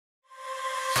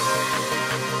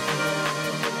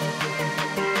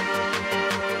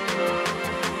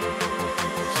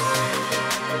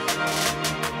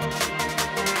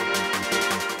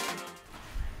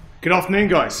Good afternoon,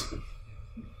 guys.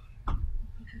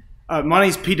 My name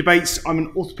is Peter Bates. I'm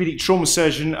an orthopaedic trauma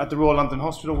surgeon at the Royal London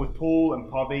Hospital with Paul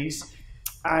and Parviz.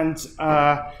 And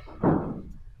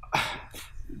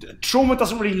trauma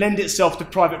doesn't really lend itself to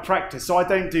private practice, so I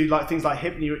don't do things like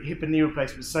hip and knee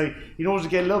replacements. So in order to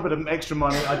get a little bit of extra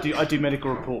money, I do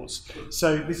medical reports.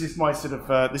 So this is my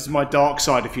this is my dark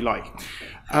side, if you like.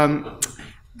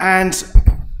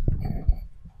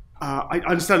 I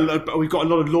understand we've got a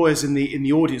lot of lawyers in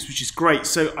the audience, which is great.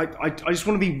 So I just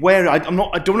want to be wary. I don't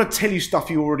want to tell you stuff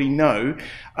you already know,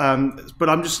 but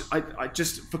I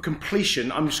just for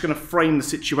completion, I'm just going to frame the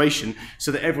situation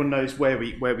so that everyone knows where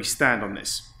we stand on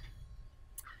this.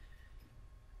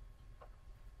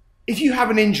 If you have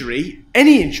an injury,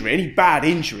 any bad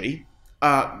injury,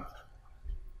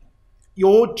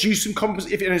 you're due some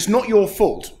compensation, and it's not your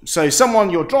fault. So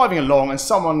you're driving along and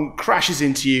someone crashes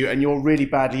into you and you're really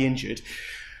badly injured.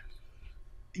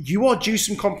 You are due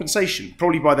some compensation,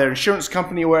 probably by their insurance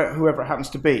company or whoever it happens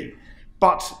to be.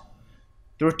 But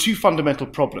there are two fundamental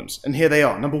problems, and here they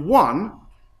are. Number one,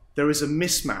 there is a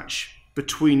mismatch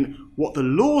between what the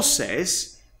law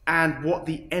says and what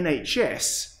the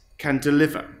NHS can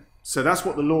deliver. So that's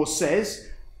what the law says.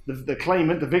 The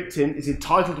claimant, the victim, is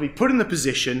entitled to be put in the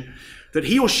position that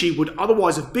he or she would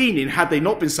otherwise have been in had they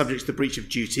not been subject to the breach of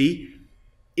duty,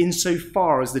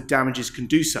 insofar as the damages can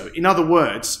do so. In other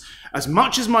words, as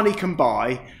much as money can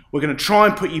buy, we're going to try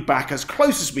and put you back as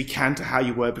close as we can to how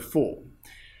you were before.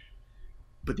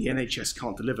 But the NHS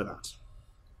can't deliver that.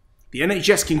 The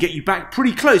NHS can get you back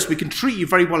pretty close. We can treat you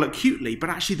very well acutely, but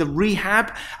actually the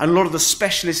rehab and a lot of the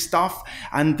specialist stuff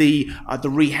and the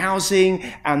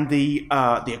rehousing and the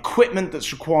equipment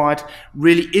that's required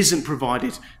really isn't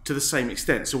provided to the same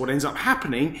extent. So what ends up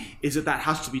happening is that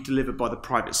has to be delivered by the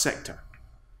private sector.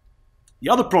 The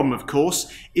other problem, of course,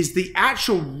 is the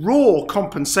actual raw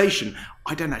compensation.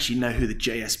 I don't actually know who the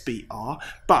JSB are,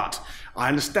 but I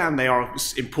understand they are an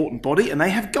important body and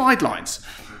they have guidelines.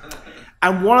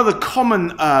 And one of the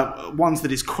common ones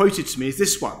that is quoted to me is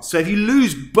this one. So if you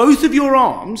lose both of your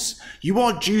arms, you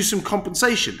are due some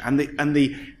compensation. And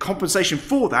the compensation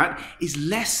for that is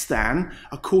less than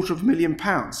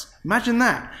 £250,000. Imagine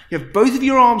that. You have both of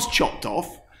your arms chopped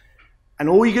off, and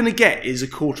all you're going to get is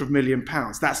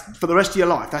 £250,000. That's for the rest of your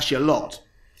life. That's your lot.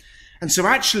 And so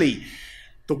actually,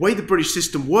 the way the British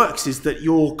system works is that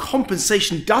your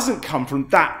compensation doesn't come from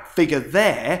that figure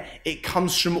there. It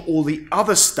comes from all the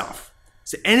other stuff.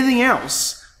 So anything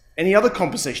else, any other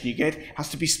compensation you get, has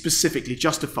to be specifically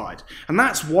justified. And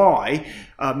that's why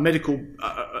medical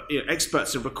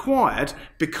experts are required,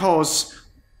 because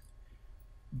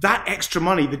that extra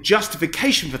money, the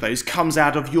justification for those, comes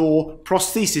out of your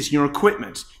prosthesis, your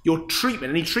equipment, your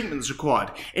treatment, any treatment that's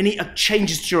required, any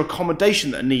changes to your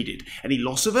accommodation that are needed, any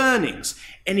loss of earnings,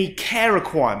 any care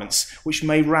requirements which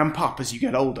may ramp up as you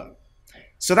get older.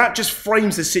 So that just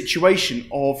frames the situation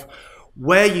of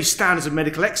where you stand as a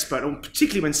medical expert, and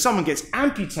particularly when someone gets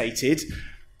amputated.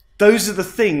 Those are the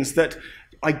things that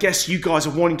I guess you guys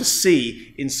are wanting to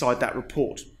see inside that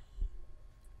report.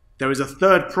 There is a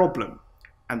third problem,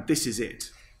 and this is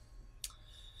it.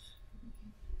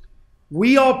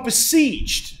 We are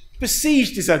besieged.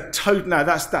 Besieged is a total, no,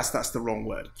 that's the wrong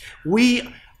word.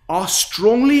 We are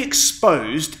strongly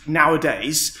exposed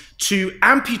nowadays to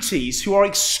amputees who are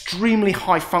extremely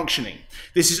high functioning.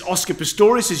 This is Oscar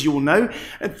Pistorius, as you all know,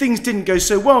 and things didn't go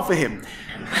so well for him.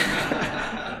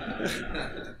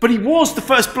 But he was the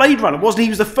first Blade Runner, wasn't he? He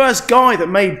was the first guy that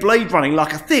made Blade running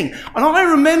like a thing. And I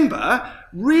remember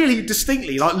really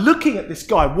distinctly looking at this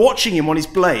guy, watching him on his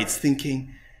blades,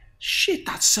 thinking, shit,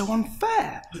 that's so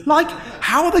unfair. Like,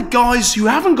 how are the guys who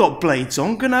haven't got blades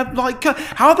on gonna,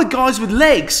 how are the guys with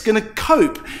legs gonna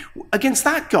cope against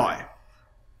that guy?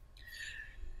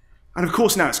 And of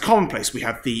course now it's commonplace. We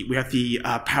have the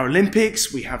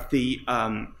Paralympics. We have the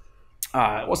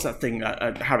what's that thing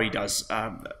Harry does?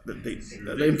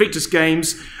 The Invictus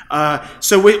Games.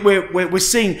 So we're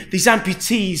seeing these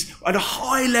amputees at a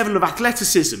high level of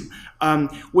athleticism.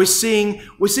 We're seeing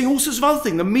all sorts of other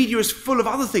things. The media is full of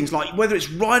other things, like whether it's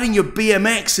riding your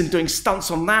BMX and doing stunts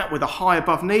on that with a high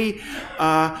above knee,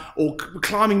 or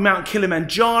climbing Mount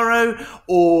Kilimanjaro,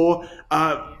 or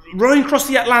rowing across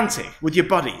the Atlantic with your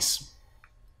buddies,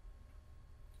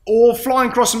 or flying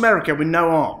across America with no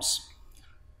arms,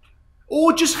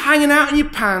 or just hanging out in your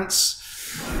pants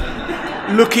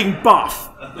looking buff.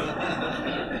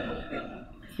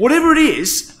 Whatever it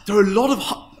is, there are a lot of...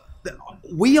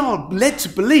 We are led to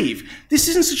believe this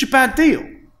isn't such a bad deal.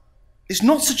 It's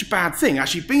not such a bad thing.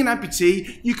 Actually, being an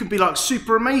amputee, you can be like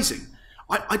super amazing.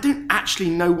 I don't actually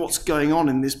know what's going on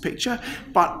in this picture,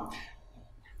 but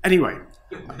anyway,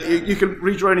 you can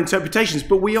read your own interpretations,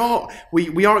 but we are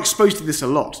exposed to this a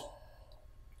lot.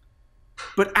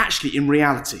 But actually, in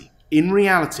reality,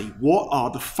 what are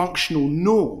the functional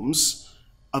norms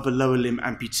of a lower limb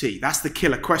amputee? That's the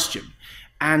killer question.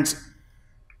 And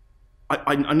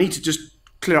I need to just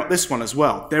clear up this one as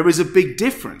well. There is a big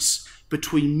difference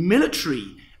between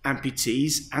military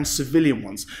amputees and civilian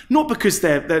ones. Not because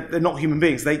they're not human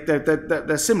beings,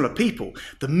 they're similar people.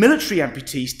 The military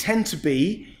amputees tend to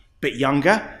be a bit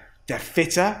younger, they're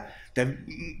fitter, they're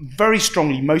very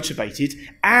strongly motivated,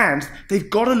 and they've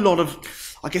got a lot of,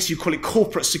 I guess you call it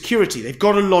corporate security. They've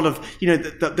got a lot of,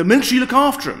 the military look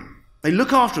after them. They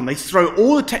look after them. They throw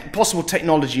all the possible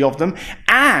technology of them,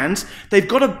 and they've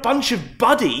got a bunch of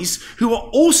buddies who are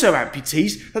also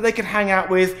amputees that they can hang out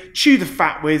with, chew the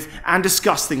fat with, and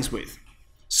discuss things with.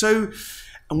 So,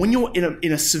 and when you're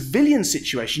in a civilian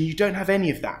situation, you don't have any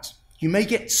of that. You may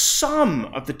get some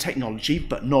of the technology,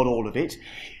 but not all of it.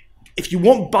 If you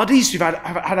want buddies who've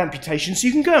had amputations,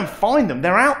 you can go and find them.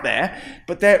 They're out there,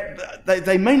 but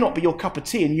they may not be your cup of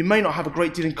tea, and you may not have a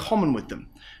great deal in common with them.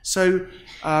 So,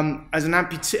 as an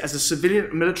amputee, as a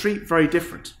civilian military, very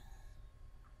different.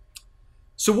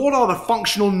 So, what are the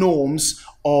functional norms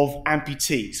of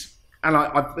amputees? And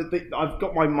I've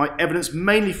got my evidence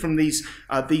mainly from these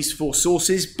four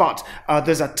sources, but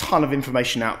there's a ton of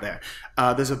information out there.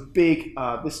 There's a big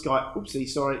this guy. Oopsie,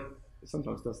 sorry. It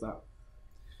sometimes does that.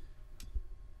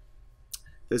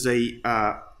 There's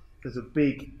a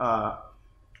big.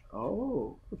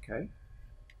 Oh, okay.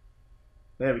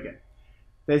 There we go.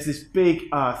 There's this big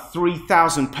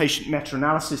 3,000 patient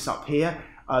meta-analysis up here,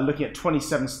 looking at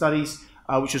 27 studies,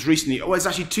 which was recently, it's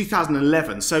actually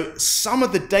 2011. So some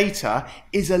of the data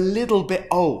is a little bit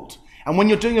old. And when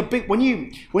you're doing when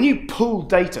you pool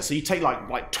data, so you take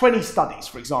like 20 studies,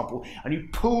 for example, and you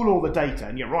pool all the data,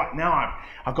 and you're right, now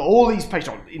I've got all these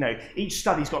patients, each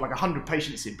study's got like 100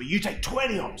 patients in, but you take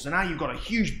 20 of them, so now you've got a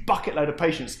huge bucket load of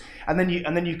patients, and then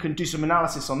you can do some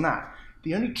analysis on that.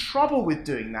 The only trouble with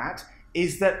doing that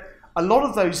is that a lot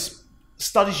of those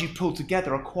studies you pull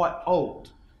together are quite old.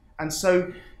 And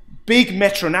so big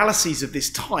meta-analyses of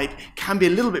this type can be a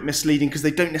little bit misleading because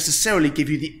they don't necessarily give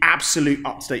you the absolute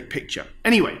up-to-date picture.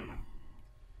 Anyway,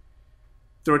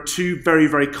 there are two very,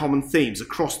 very common themes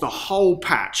across the whole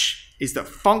patch, is that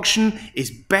function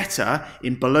is better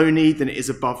in below knee than it is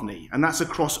above knee. And that's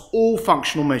across all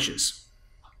functional measures.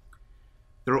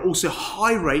 There are also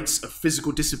high rates of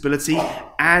physical disability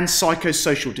and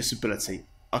psychosocial disability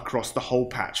across the whole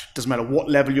patch. Doesn't matter what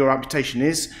level your amputation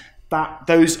is,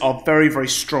 those are very, very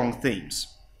strong themes.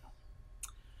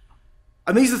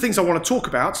 And these are the things I want to talk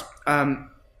about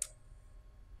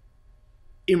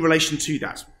in relation to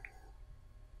that.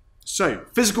 So,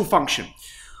 physical function.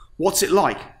 What's it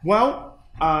like? Well,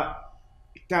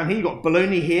 down here you've got below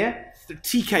knee here. The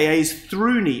TKA is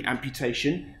through knee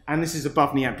amputation, and this is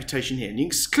above knee amputation here. And you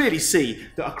can clearly see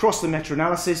that across the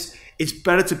meta-analysis, it's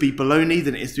better to be below knee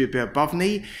than it is to be above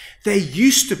knee. There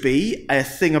used to be a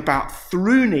thing about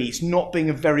through knees not being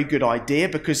a very good idea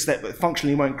because they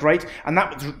functionally weren't great. And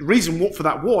the reason for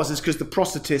that was because the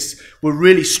prosthetists were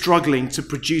really struggling to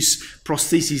produce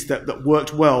prostheses that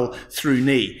worked well through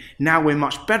knee. Now we're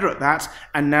much better at that,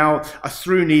 and now a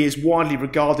through knee is widely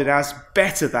regarded as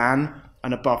better than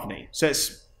an above knee. So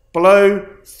it's below,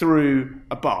 through,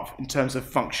 above in terms of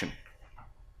function.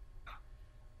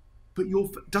 But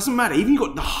doesn't matter, even you've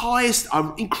got the highest,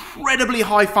 incredibly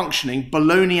high functioning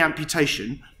below knee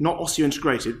amputation, not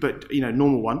osseointegrated, but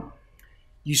normal one,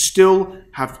 you still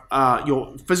have,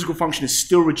 your physical function is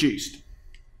still reduced.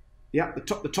 Yeah,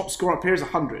 the top score up here is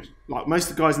 100. Like most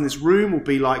of the guys in this room will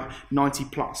be like 90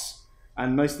 plus.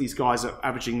 And most of these guys are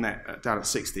averaging that down at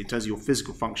 60 in terms of your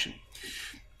physical function.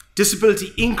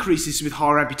 Disability increases with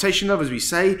higher amputation level, as we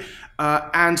say,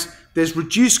 and there's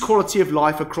reduced quality of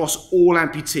life across all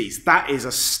amputees. That is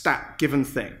a stat-given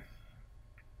thing.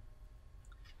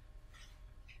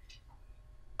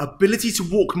 Ability to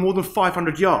walk more than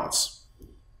 500 yards.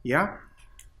 Yeah?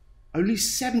 Only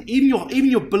even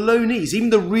your below knees, even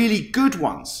the really good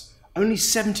ones, only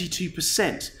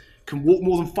 72% can walk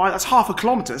more than 5. That's half a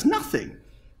kilometre. That's nothing.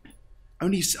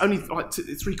 Only like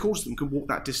 3/4 of them can walk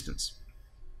that distance.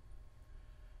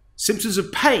 Symptoms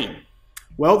of pain.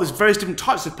 Well, there's various different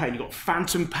types of pain. You've got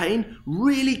phantom pain,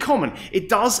 really common. It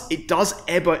does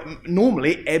ebb,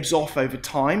 normally it ebbs off over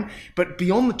time, but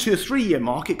beyond the 2 or 3 year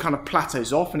mark, it kind of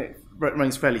plateaus off and it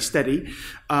remains fairly steady.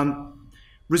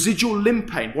 Residual limb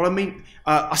pain. What I mean,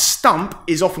 a stump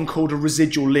is often called a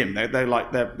residual limb. They're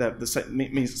the same,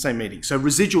 means the same meaning. So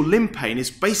residual limb pain is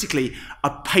basically a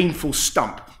painful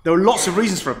stump. There are lots of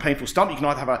reasons for a painful stump. You can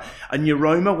either have a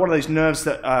neuroma, one of those nerves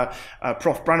that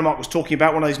Prof. Brannemark was talking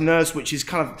about, one of those nerves which is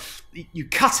kind of, you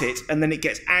cut it and then it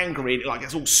gets angry, and it like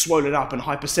gets all swollen up and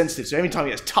hypersensitive. So every time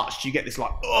it gets touched, you get this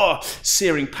like,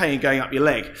 searing pain going up your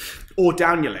leg or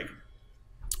down your leg.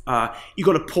 You've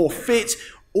got a poor fit,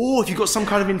 or if you've got some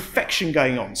kind of infection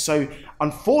going on. So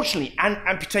unfortunately,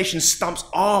 amputation stumps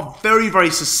are very, very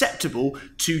susceptible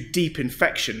to deep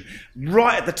infection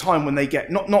right at the time when they get,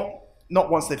 not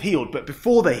once they've healed, but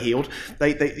before they're healed,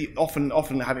 they often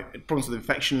have problems with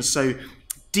infections. So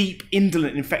deep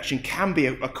indolent infection can be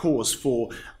a cause for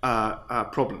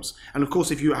problems. And of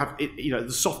course, if you have the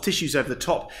soft tissues over the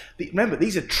top, remember,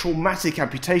 these are traumatic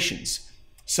amputations.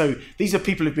 So these are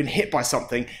people who've been hit by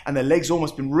something and their leg's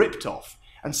almost been ripped off.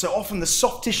 And so often the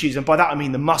soft tissues, and by that I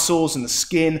mean the muscles and the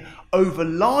skin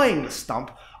overlying the stump,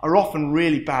 are often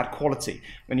really bad quality.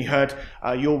 And you heard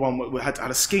your one had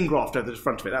a skin graft over the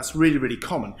front of it. That's really, really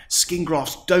common. Skin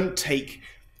grafts don't take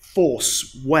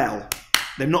force well.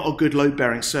 They're not a good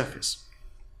load-bearing surface.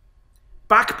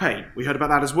 Back pain, we heard about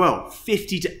that as well.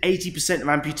 50 to 80% of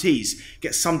amputees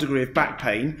get some degree of back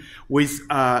pain, with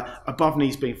above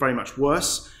knees being very much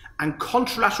worse. And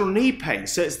contralateral knee pain,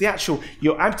 so it's the actual,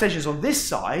 your amputation's on this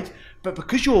side, but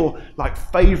because you're like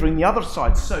favouring the other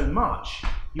side so much,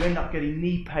 you end up getting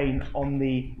knee pain on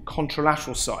the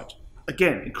contralateral side.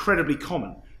 Again, incredibly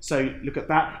common. So look at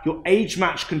that. Your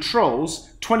age-matched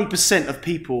controls, 20% of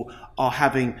people are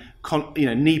having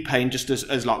knee pain just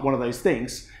as like one of those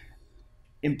things.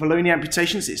 In below knee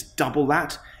amputations, it's double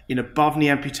that. In above knee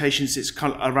amputations, it's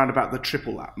kind of around about the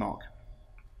triple that mark.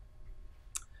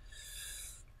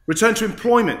 Return to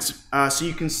employment. So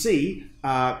you can see,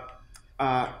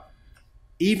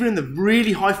 even in the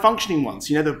really high functioning ones,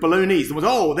 the below knees, the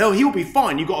ones, he'll be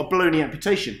fine, you've got a below knee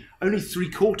amputation. Only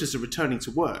 3/4 are returning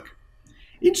to work.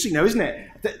 Interesting though, isn't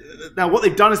it? Now what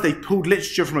they've done is they've pulled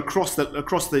literature from across the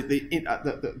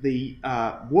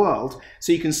world.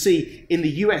 So you can see in the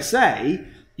USA,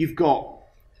 you've got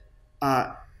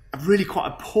really quite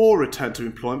a poor return to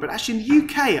employment, but actually in the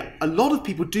UK, a lot of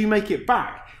people do make it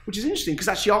back, which is interesting because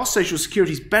actually our social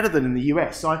security is better than in the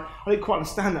US. So I don't quite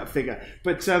understand that figure,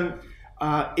 but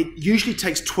it usually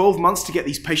takes 12 months to get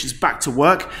these patients back to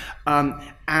work,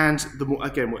 and the more,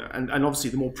 again, and obviously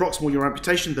the more proximal your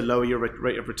amputation, the lower your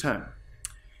rate of return.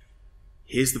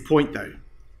 Here's the point though,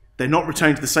 they're not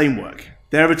returning to the same work.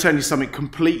 They're returning to something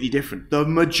completely different.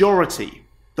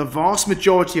 The vast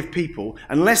majority of people,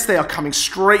 unless they are coming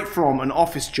straight from an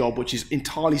office job, which is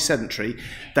entirely sedentary,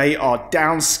 they are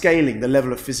downscaling the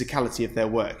level of physicality of their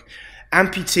work.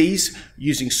 Amputees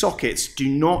using sockets do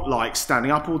not like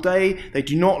standing up all day. They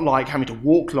do not like having to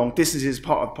walk long distances as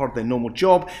part of their normal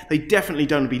job. They definitely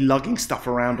don't want to be lugging stuff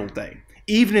around all day,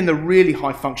 even in the really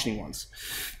high functioning ones.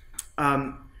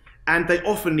 And they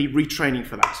often need retraining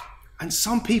for that. And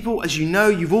some people, as you know,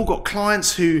 you've all got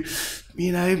clients who,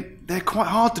 they're quite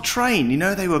hard to train.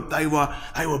 They were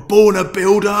born a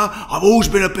builder. I've always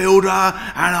been a builder,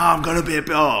 and I'm going to be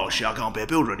I can't be a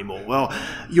builder anymore. Well,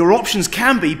 your options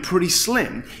can be pretty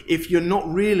slim if you're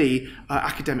not really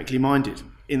academically minded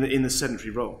in the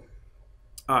sedentary role.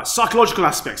 Psychological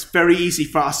aspects, very easy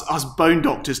for us bone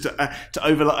doctors to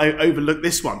overlook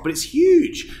this one, but it's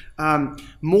huge.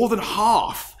 More than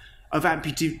half of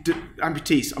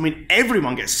amputees, I mean,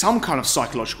 everyone gets some kind of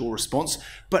psychological response,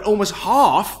 but almost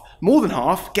half, more than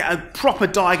half, get a proper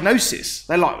diagnosis.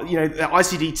 They're like, the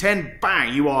ICD-10,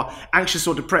 bang, you are anxious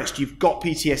or depressed, you've got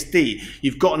PTSD,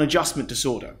 you've got an adjustment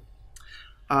disorder.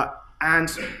 And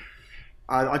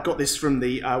I got this from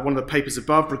one of the papers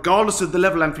above. Regardless of the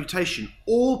level of amputation,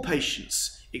 all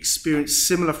patients experience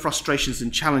similar frustrations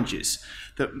and challenges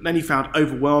that many found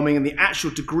overwhelming, and the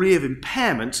actual degree of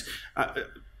impairment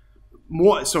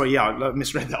I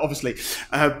misread that, obviously.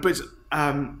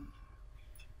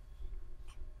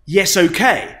 Yes,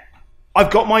 okay.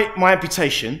 I've got my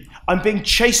amputation. I'm being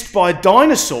chased by a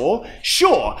dinosaur.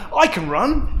 Sure, I can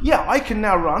run. Yeah, I can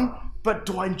now run. But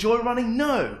do I enjoy running?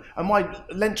 No. Am I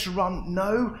lent to run?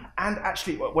 No. And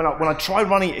actually, when I try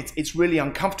running, it's really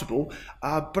uncomfortable.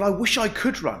 But I wish I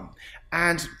could run.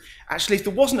 And actually, if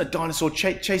there wasn't a dinosaur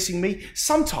chasing me,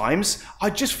 sometimes I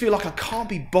just feel like I can't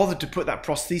be bothered to put that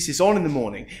prosthesis on in the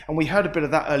morning. And we heard a bit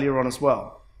of that earlier on as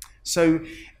well. So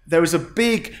there is a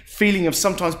big feeling of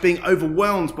sometimes being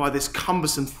overwhelmed by this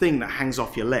cumbersome thing that hangs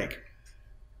off your leg.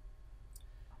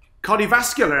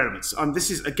 Cardiovascular elements.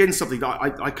 This is again something that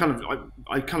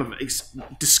I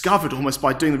discovered almost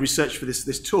by doing the research for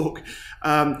this talk.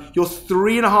 You're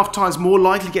 3.5 times more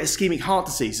likely to get ischemic heart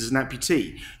disease as an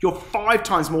amputee. You're 5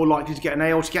 times more likely to get an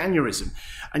aortic aneurysm,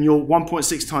 and you're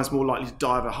 1.6 times more likely to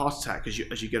die of a heart attack as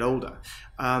you get older.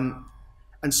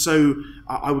 And so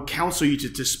I would counsel you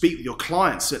to speak with your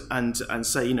clients and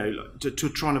say, you know, to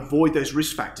try and avoid those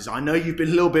risk factors. I know you've been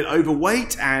a little bit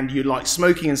overweight and you like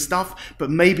smoking and stuff,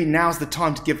 but maybe now's the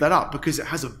time to give that up, because it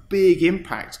has a big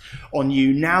impact on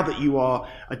you now that you are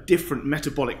a different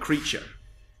metabolic creature.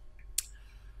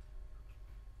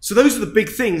 So those are the big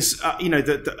things,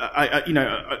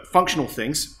 functional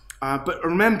things. But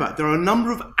remember, there are a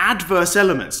number of adverse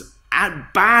elements,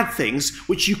 bad things,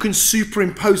 which you can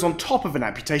superimpose on top of an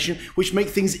amputation, which make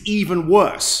things even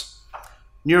worse.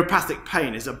 Neuropathic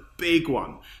pain is a big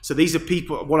one. So these are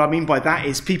people, what I mean by that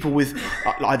is people with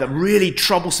either really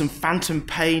troublesome phantom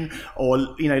pain or,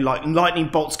 you know, like lightning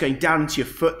bolts going down into your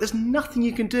foot. There's nothing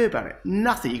you can do about it.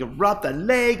 Nothing. You can rub their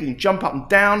leg, you can jump up and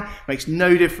down. Makes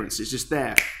no difference. It's just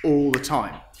there all the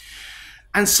time.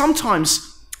 And sometimes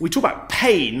we talk about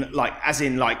pain, like as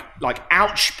in like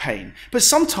ouch pain. But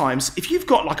sometimes if you've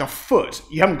got like a foot,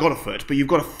 you haven't got a foot, but you've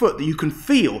got a foot that you can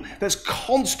feel that's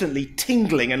constantly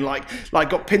tingling and like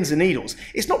got pins and needles.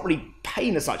 It's not really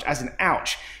pain as such as an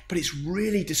ouch, but it's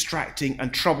really distracting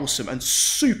and troublesome and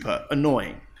super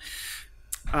annoying.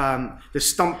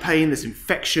 There's stump pain, there's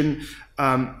infection.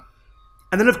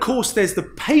 And then, of course, there's the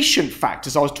patient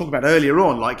factors I was talking about earlier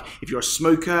on, like if you're a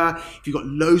smoker, if you've got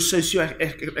low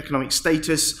socioeconomic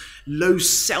status, low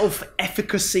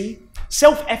self-efficacy.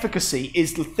 Self-efficacy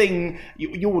is the thing,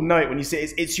 you will know it when you see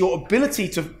it, it's your ability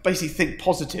to basically think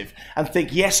positive and think,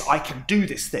 yes, I can do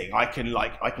this thing. I can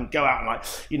go out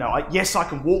and yes, I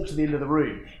can walk to the end of the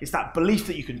room. It's that belief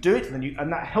that you can do it,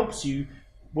 and that helps you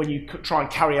when you try and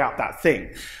carry out that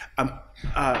thing.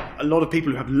 A lot of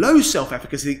people who have low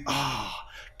self-efficacy think,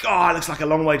 God, it looks like a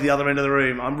long way to the other end of the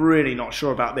room. I'm really not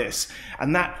sure about this.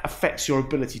 And that affects your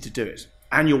ability to do it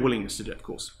and your willingness to do it, of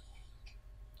course.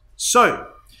 So,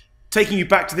 taking you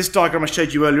back to this diagram I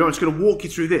showed you earlier on, I'm just going to walk you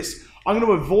through this. I'm going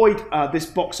to avoid this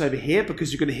box over here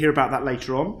because you're going to hear about that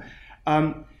later on.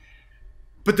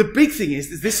 But the big thing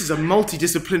is this is a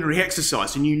multidisciplinary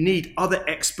exercise, and you need other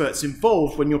experts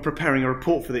involved when you're preparing a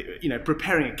report for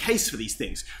preparing a case for these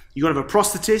things. You've got to have a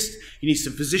prosthetist, you need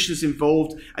some physicians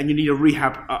involved, and you need a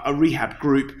rehab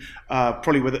group,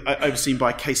 probably overseen by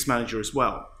a case manager as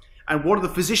well. And what do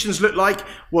the physicians look like?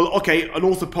 Well, okay, an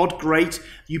orthopod, great.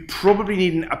 You probably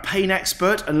need a pain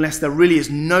expert, unless there really is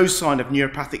no sign of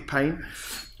neuropathic pain.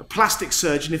 A plastic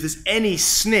surgeon, if there's any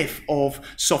sniff of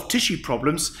soft tissue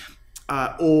problems,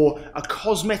 or a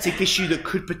cosmetic issue that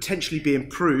could potentially be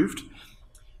improved.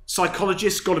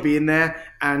 Psychologists got to be in there,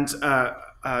 and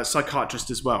psychiatrist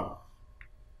as well.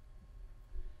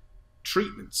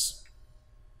 Treatments.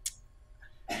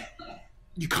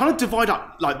 You kind of divide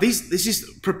up, like this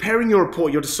is preparing your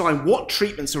report, you're deciding what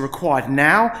treatments are required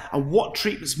now and what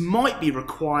treatments might be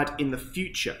required in the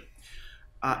future.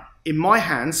 In my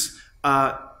hands,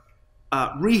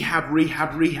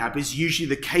 rehab is usually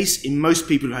the case in most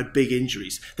people who had big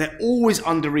injuries. They're always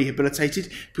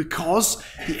under-rehabilitated because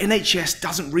the NHS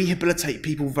doesn't rehabilitate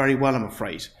people very well, I'm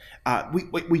afraid. We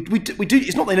do.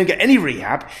 It's not that they don't get any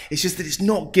rehab, it's just that it's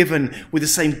not given with the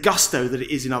same gusto that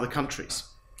it is in other countries.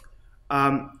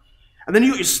 And then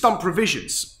you've got your stump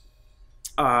revisions.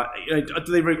 Do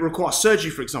they require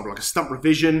surgery, for example, like a stump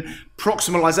revision,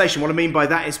 proximalization? What I mean by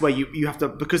that is where you have to,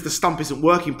 because the stump isn't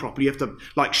working properly, you have to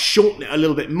like shorten it a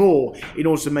little bit more in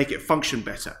order to make it function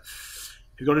better.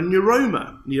 You've got a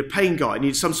neuroma, you need a pain guide, you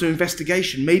need some sort of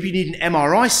investigation. Maybe you need an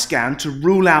MRI scan to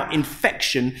rule out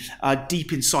infection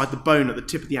deep inside the bone at the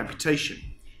tip of the amputation.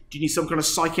 Do you need some kind of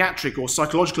psychiatric or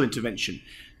psychological intervention?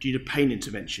 Do you need a pain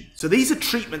intervention? So these are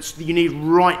treatments that you need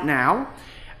right now.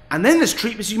 And then there's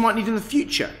treatments you might need in the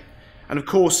future. And of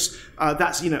course,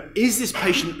 that's, is this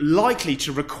patient likely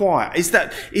to require, is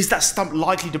that stump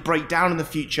likely to break down in the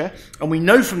future? And we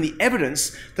know from the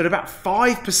evidence that about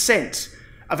 5%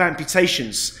 of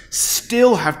amputations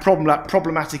still have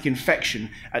problematic infection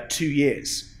at 2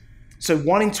 years. So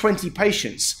 1 in 20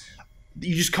 patients,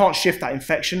 you just can't shift that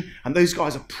infection, and those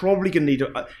guys are probably going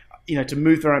to need to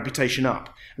move their amputation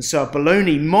up. And so a below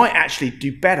knee might actually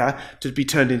do better to be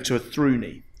turned into a through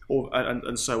knee.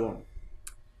 And so on.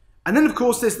 And then, of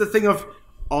course, there's the thing of,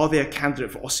 are they a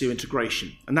candidate for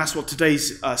osseointegration? And that's what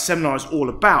today's seminar is all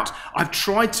about. I've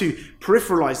tried to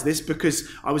peripheralize this because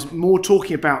I was more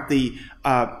talking about the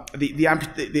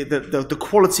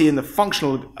quality and the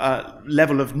functional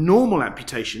level of normal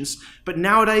amputations. But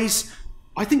nowadays,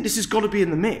 I think this has got to be in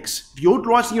the mix. If you're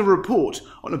writing a report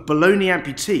on a below-knee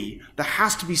amputee, there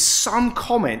has to be some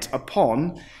comment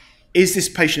upon, is this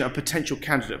patient a potential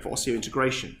candidate for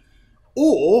osseointegration?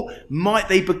 Or might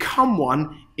they become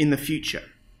one in the future?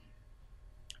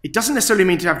 It doesn't necessarily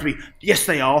mean to have to be, yes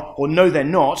they are, or no they're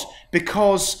not,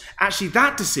 because actually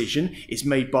that decision is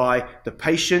made by the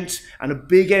patient and a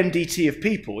big MDT of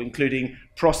people, including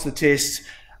prosthetists,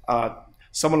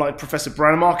 someone like Professor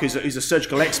Brannemark, who's a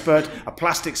surgical expert, a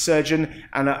plastic surgeon,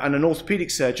 and an orthopaedic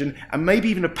surgeon, and maybe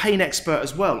even a pain expert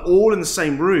as well, all in the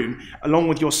same room, along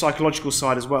with your psychological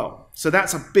side as well. So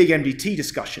that's a big MDT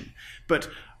discussion. But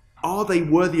are they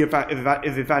worthy of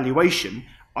evaluation?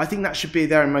 I think that should be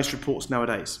there in most reports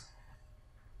nowadays.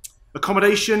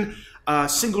 Accommodation,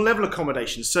 single level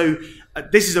accommodation. So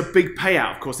this is a big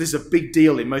payout, of course. This is a big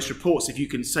deal in most reports. If you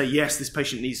can say, yes, this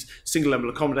patient needs single level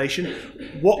accommodation,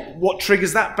 what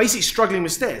triggers that? Basically struggling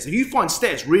with stairs. If you find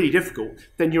stairs really difficult,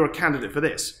 then you're a candidate for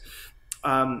this.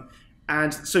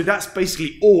 And so that's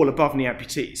basically all above knee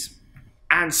amputees.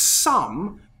 And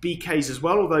some BKs as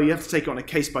well, although you have to take it on a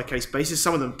case-by-case basis.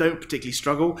 Some of them don't particularly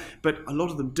struggle, but a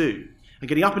lot of them do. And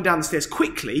getting up and down the stairs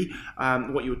quickly,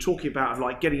 what you were talking about, of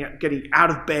like getting out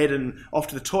of bed and off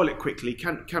to the toilet quickly,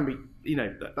 can be, you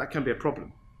know, that can be a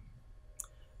problem.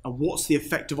 And what's the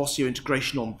effect of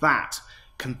osseointegration on that?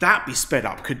 Can that be sped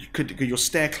up? Could your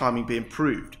stair climbing be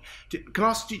improved? Can I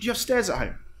ask, do you have stairs at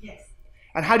home? Yes.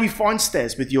 And how do you find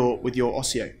stairs with your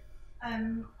osseo?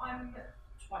 I'm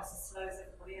twice as slow as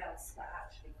everybody else, but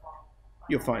actually fine.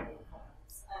 You're fine.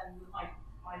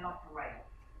 I like a rail.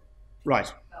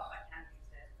 Right.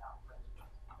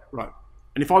 Right.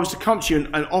 And if I was to come to you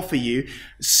and offer you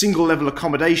single level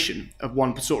accommodation of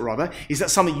one sort or other, is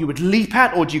that something you would leap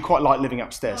at, or do you quite like living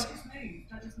upstairs? Well,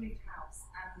 I just moved house,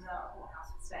 and I bought a house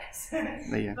with stairs.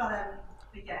 There you go.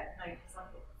 But yeah, no, because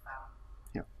I've got the family.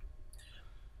 Yeah.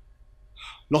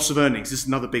 Loss of earnings, this is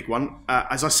another big one.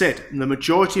 As I said, the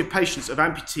majority of patients of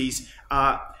amputees,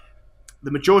 the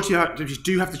majority of amputees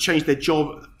do have to change their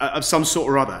job of some sort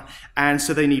or other. And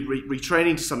so they need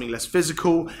retraining to something less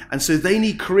physical. And so they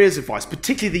need careers advice,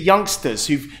 particularly the youngsters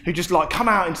who just like come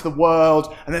out into the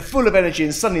world and they're full of energy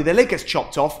and suddenly their leg gets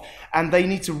chopped off and they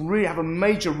need to really have a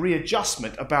major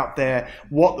readjustment about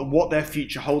what their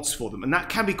future holds for them. And that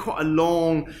can be quite a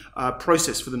long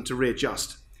process for them to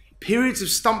readjust. Periods of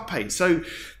stump pain. So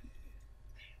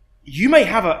you may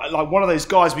have like one of those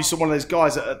guys, we saw one of those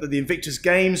guys at the Invictus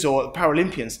Games or the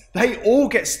Paralympians. They all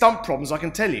get stump problems, I can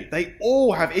tell you. They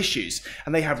all have issues,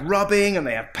 and they have rubbing, and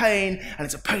they have pain, and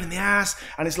it's a pain in the ass,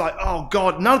 and it's like, oh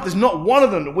God, there's not one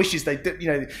of them that wishes they did,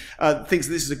 thinks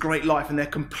that this is a great life, and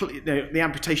the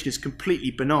amputation is completely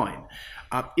benign.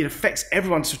 It affects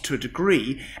everyone to a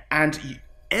degree, and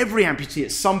every amputee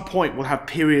at some point will have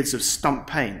periods of stump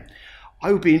pain.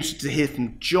 I would be interested to hear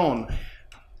from John.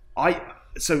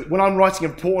 So when I'm writing a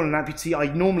report on an amputee,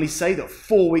 I normally say that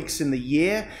 4 weeks in the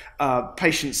year,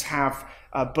 patients have,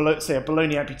 say a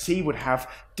below-knee amputee would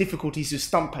have difficulties with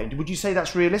stump pain. Would you say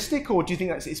that's realistic, or do you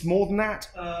think it's more than that?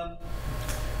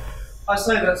 I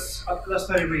say that's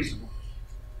very reasonable,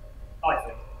 I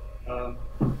think.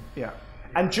 Yeah.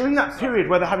 And during that period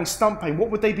where they're having stump pain, what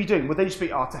would they be doing? Would they just be,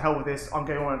 to hell with this, I'm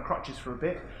going on crutches for a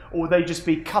bit? Or would they just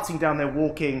be cutting down their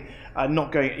walking,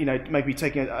 not going, maybe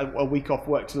taking a week off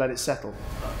work to let it settle?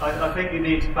 I think you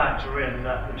need to factor in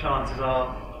that the chances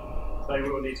are they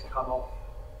will need to come off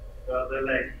their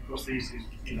leg prosthesis,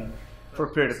 for a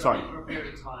period of time. For a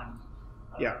period of time.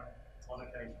 Yeah. On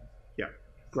occasion. Yeah.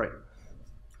 Great.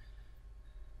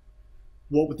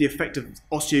 What would the effect of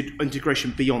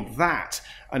osseointegration be on that,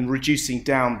 and reducing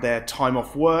down their time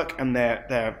off work and their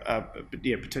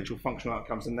potential functional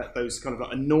outcomes, and those kind of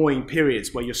like annoying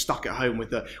periods where you're stuck at home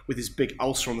with this big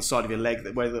ulcer on the side of your leg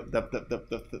where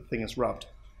the thing is rubbed.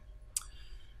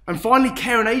 And finally,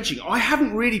 care and aging. I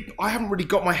haven't really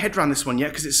got my head around this one yet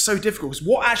because it's so difficult. Because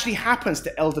what actually happens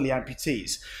to elderly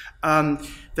amputees?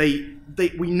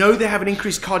 We know they have an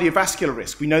increased cardiovascular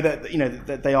risk. We know that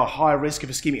that they are higher risk of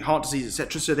ischemic heart disease,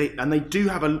 etc. So they do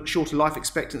have a shorter life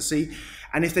expectancy.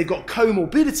 And if they've got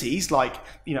comorbidities like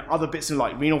other bits of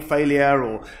like renal failure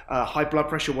or high blood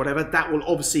pressure, or whatever, that will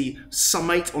obviously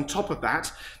summate on top of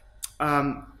that.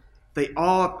 They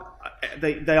are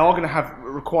going to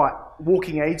require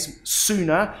walking aids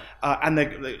sooner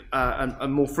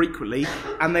and more frequently,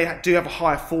 and they do have a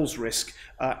higher falls risk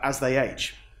as they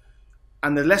age.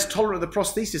 And they're less tolerant of the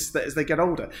prosthesis as they get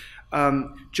older.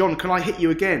 John, can I hit you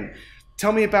again?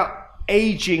 Tell me about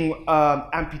aging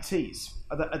amputees.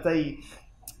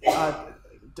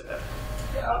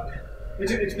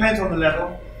 It depends on the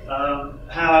level,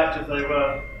 how active they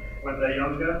were when they're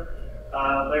younger.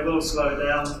 They will slow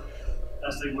down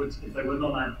as they would if they were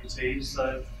non-amputees.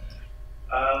 So,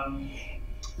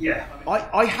 yeah.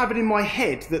 I have it in my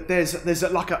head that there's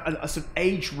like a sort of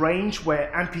age range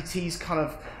where amputees kind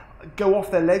of go off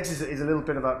their legs is a little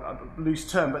bit of a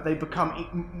loose term, but they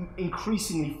become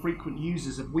increasingly frequent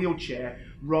users of wheelchair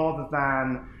rather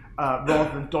than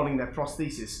donning their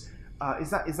prosthesis. Is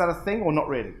that a thing or not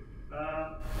really?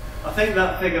 I think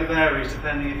that figure varies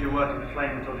depending if you're working with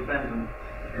claimant or defendant.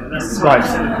 That's a Right.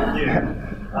 cynical view.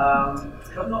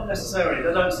 But not necessarily.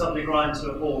 They don't suddenly grind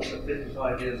to a halt at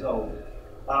 55 years old.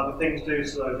 But things do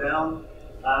slow down,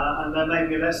 and there may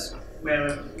be less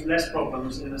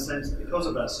problems in a sense because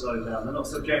of that slowdown. They're not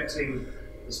subjecting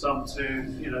the stump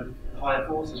to higher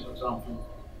forces, for example.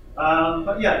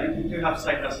 But yeah, you do have to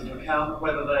take that into account,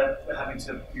 whether they're having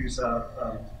to use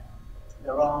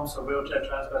their arms for wheelchair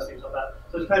transfers, things like that.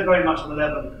 So it depends very much on the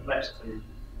level of complexity.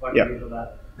 Yeah.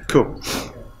 That. Cool.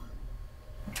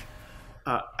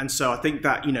 And so I think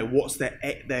that what's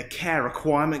their care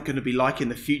requirement going to be like in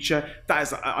the future? That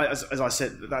is, as I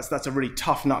said, that's a really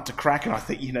tough nut to crack, and I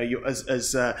think you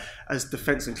as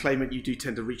defence and claimant, you do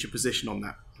tend to reach a position on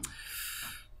that.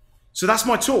 So that's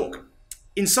my talk.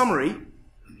 In summary,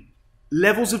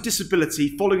 levels of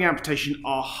disability following amputation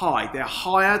are high. They're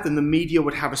higher than the media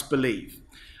would have us believe,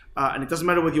 and it doesn't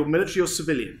matter whether you're military or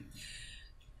civilian.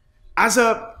 As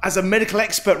a medical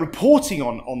expert reporting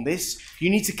on this, you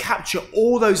need to capture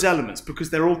all those elements because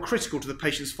they're all critical to the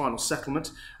patient's final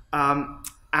settlement,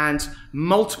 and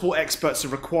multiple experts are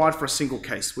required for a single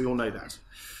case. We all know that.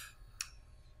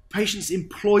 Patient's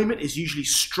employment is usually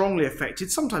strongly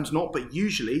affected, sometimes not, but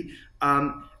usually,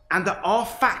 and there are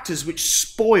factors which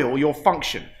spoil your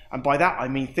function. And by that I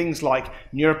mean things like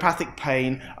neuropathic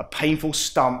pain, a painful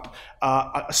stump,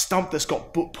 a stump that's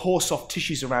got poor soft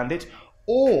tissues around it,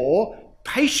 or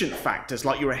patient factors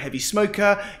like you're a heavy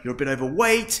smoker, you're a bit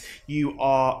overweight, you've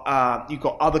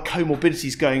got other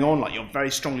comorbidities going on, like you're very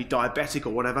strongly diabetic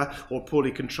or whatever, or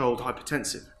poorly controlled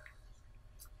hypertensive.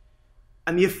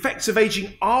 And the effects of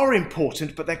aging are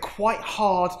important, but they're quite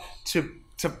hard to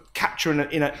capture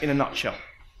in a nutshell.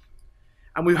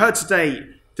 And we've heard today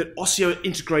that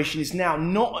osseointegration is now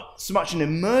not so much an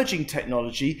emerging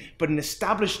technology, but an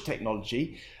established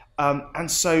technology.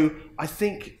 And so I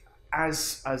think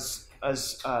as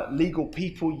legal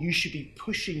people, you should be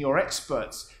pushing your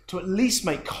experts to at least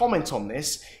make comment on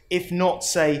this, if not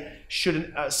say,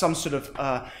 should some sort of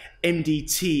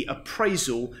MDT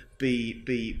appraisal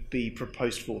be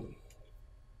proposed for them.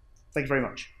 Thank you very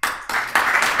much.